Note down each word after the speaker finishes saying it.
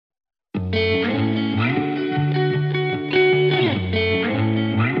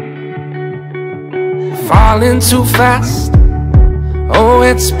falling too fast. Oh,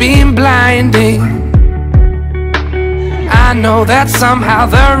 it's been blinding. I know that somehow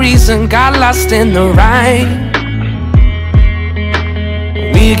the reason got lost in the rhyme.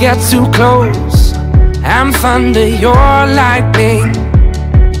 We get too close and thunder your lightning.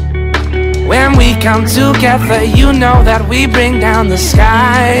 When we come together, you know that we bring down the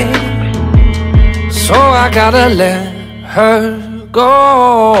sky. So I gotta let her go.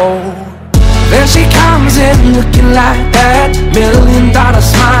 Then she comes in looking like that $1,000,000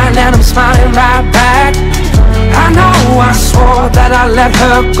 smile, and I'm smiling right back. I know I swore that I let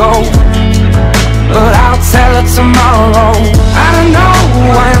her go, but I'll tell her tomorrow. I don't know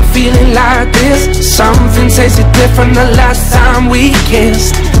why I'm feeling like this. Something tasted different the last time we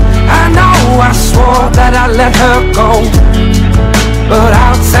kissed. I know I swore that I let her go, but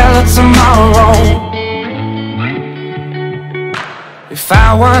I'll tell her tomorrow. If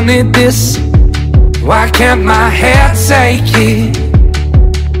I wanted this, why can't my head take it?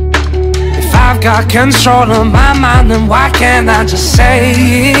 If I've got control of my mind, then why can't I just say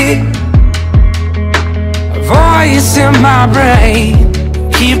it? A voice in my brain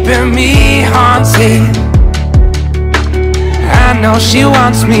keeping me haunted. I know she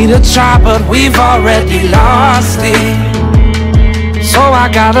wants me to try, but we've already lost it. So I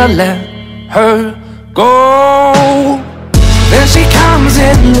gotta let her go. Then she comes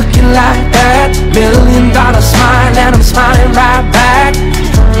in looking like that $1,000,000 smile, and I'm smiling right back.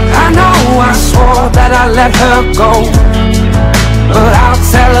 I know I swore that I let her go, but I'll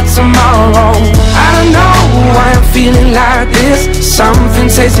tell her tomorrow. I don't know why I'm feeling like this. Something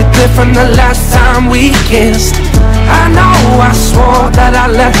tasted different the last time we kissed. I know I swore that I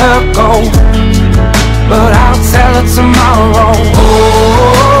let her go, but I'll tell her tomorrow.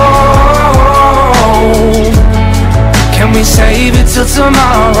 Oh, can we save it till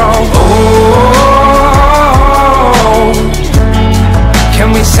tomorrow? Oh, can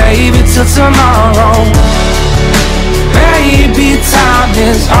we save it till tomorrow? Baby, time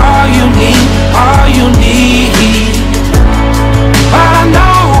is all you need, all you need. But I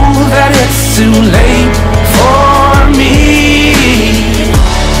know that it's too late for me.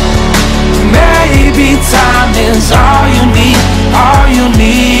 Maybe time is all you need, all you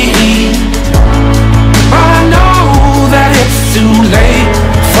need. But I know that it's too late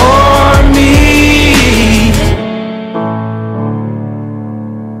for me.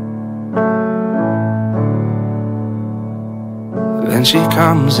 Then she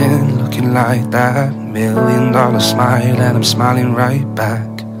comes in looking like that $1,000,000 smile, and I'm smiling right back.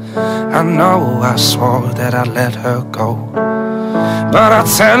 I know I swore that I let her go, but I'll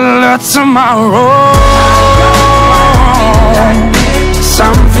tell her tomorrow.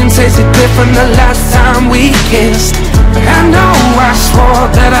 Something tasted different the last time we kissed. I know I swore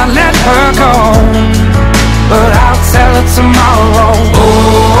that I let her go, but I'll tell her tomorrow.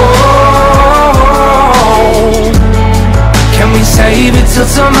 Oh, can we save it till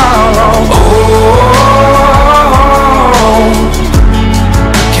tomorrow? Oh,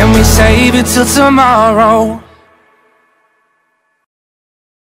 can we save it till tomorrow?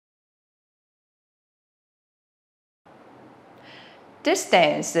 This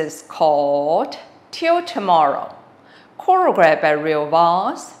dance is called Till Tomorrow, choreographed by Ria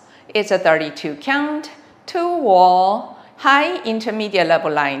Vos. It's a 32 count, 2-wall, high intermediate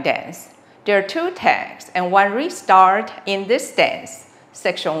level line dance. There are 2 tags and 1 restart in this dance.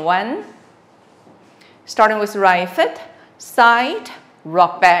 Section 1, starting with right foot, side,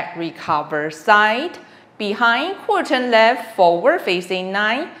 rock back, recover, side, behind, quarter turn left, forward facing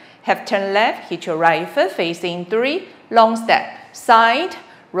 9, half turn left, hit your right foot facing 3, long step, side,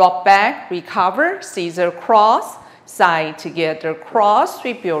 rock back, recover, scissor cross, side together, cross,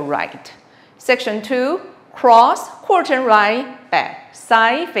 sweep your right. Section 2, cross, quarter turn right, back,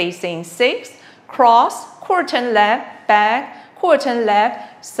 side facing 6, cross, quarter turn left, back, quarter turn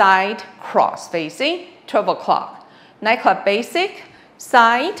left, side, cross facing 12 o'clock. Nightclub basic,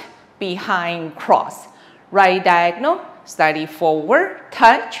 side, behind, cross. Right diagonal, slightly forward,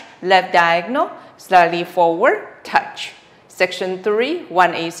 touch, left diagonal, slightly forward, touch. Section 3,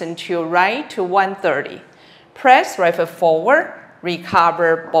 1/8 to your right to 130. Press right foot forward,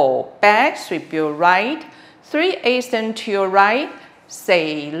 recover, ball back, sweep your right, 3/8 to your right,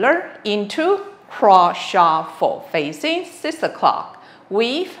 sailor into cross shuffle facing 6 o'clock.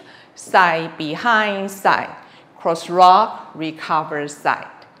 Weave, side, behind, side. Cross rock, recover,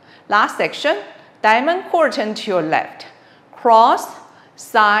 side. Last section, diamond quarter to your left. Cross,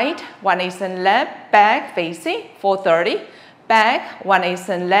 side, 1/8 left, back facing 430. Back,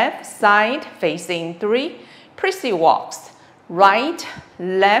 1/8 left, side facing 3. Prissy walks, right,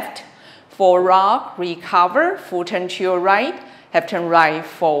 left, full rock, recover, full turn to your right, half turn right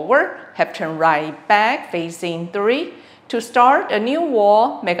forward, half turn right back, facing 3. To start a new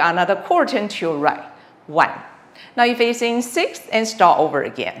wall, make another quarter turn to your right, 1. Now you're facing 6 and start over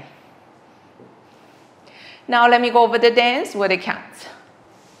again. Now let me go over the dance with the counts.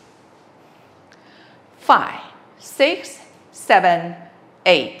 5, 6, 7,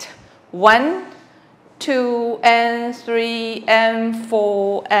 8. 1, 2, and 3, and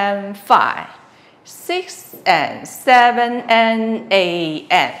 4, and 5. 6, and 7, and 8,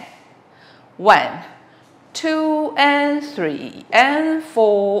 and 1, 2, and 3, and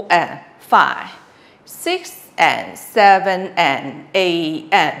 4, and 5. 6, and 7, and 8,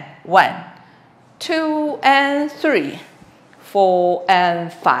 and 1, 2, and 3, 4,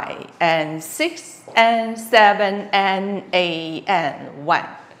 and 5, and 6, and 7, and 8, and 1,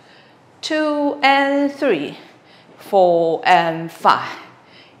 2, and 3, 4, and 5,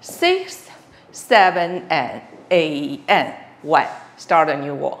 6, 7, and 8, and 1. Start a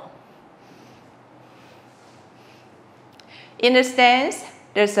new wall. In the stance,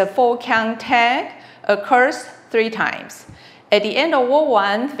 there's a 4-count tag, occurs 3 times. At the end of wall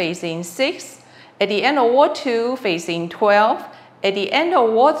 1, facing 6. At the end of wall 2, facing 12. At the end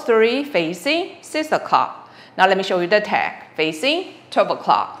of wall 3, facing 6 o'clock. Now let me show you the tag, facing 12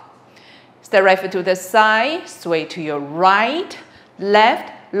 o'clock. Step right foot to the side, sway to your right,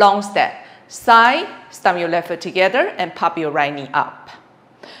 left, long step. Side, stomp your left foot together and pop your right knee up.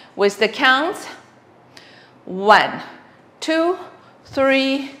 With the counts, 1, 2,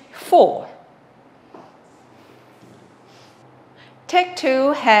 3, 4. Take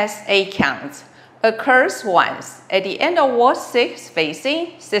 2 has 8 counts. Occurs once at the end of wall 6,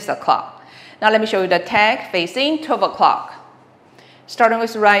 facing 6 o'clock. Now let me show you the tag facing 12 o'clock. Starting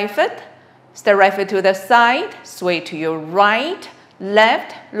with right foot, step right foot to the side, sway to your right,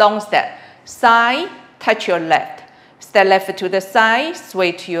 left, long step. Side, touch your left. Step left foot to the side,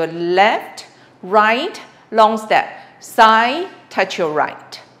 sway to your left, right, long step. Side, touch your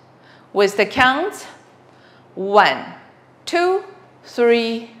right. With the counts, 1, 2,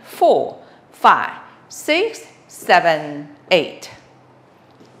 3, 4, 5, 6, 7, 8.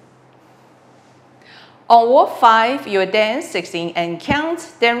 On wall 5, you dance 16 and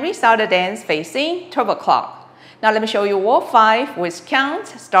count, then restart the dance facing 12 o'clock. Now let me show you wall 5 with count,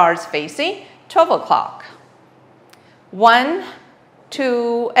 starts facing 12 o'clock. 1,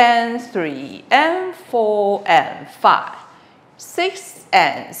 2, and 3, and 4, and 5. 6,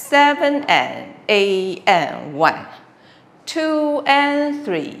 and 7, and 8, and 1. 2, and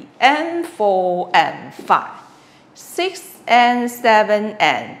 3, and 4, and 5. 6, and 7,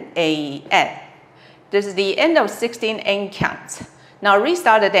 and 8, and. This is the end of 16 and counts. Now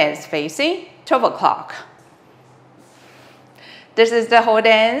restart the dance facing 12 o'clock. This is the whole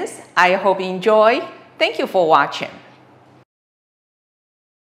dance. I hope you enjoy. Thank you for watching.